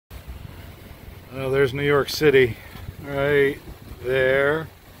Oh, there's New York City right there.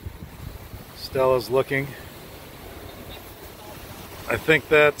 Stella's looking. I think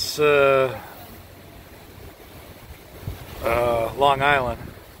that's Long Island.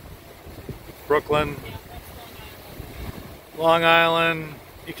 Brooklyn. Long Island.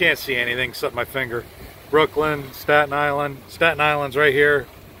 You can't see anything except my finger. Brooklyn, Staten Island. Staten Island's right here.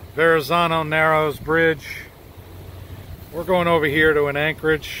 Verrazano Narrows Bridge. We're going over here to an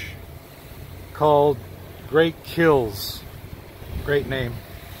anchorage called Great Kills. Great name.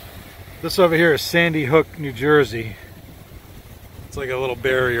 This over here is Sandy Hook, New Jersey. It's like a little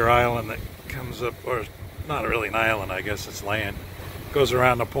barrier island that comes up, or not really an island, I guess it's land. Goes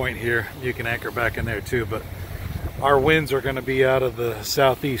around the point here. You can anchor back in there too, but our winds are going to be out of the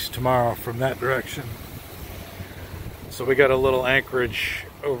southeast tomorrow from that direction. So we got a little anchorage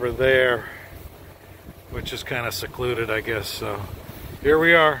over there, which is kind of secluded, I guess. So here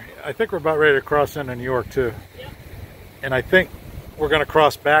we are. I think we're about ready to cross into New York too. Yep. And I think we're going to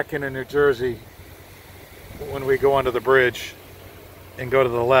cross back into New Jersey when we go under the bridge and go to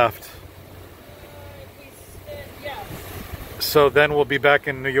the left. So then we'll be back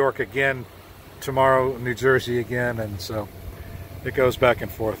in New York again tomorrow, New Jersey again, and so it goes back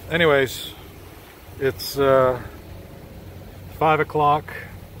and forth. Anyways, it's 5 o'clock.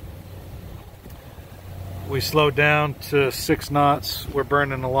 We slowed down to 6 knots. We're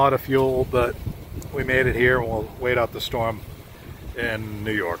burning a lot of fuel, but we made it here, and we'll wait out the storm in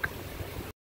New York.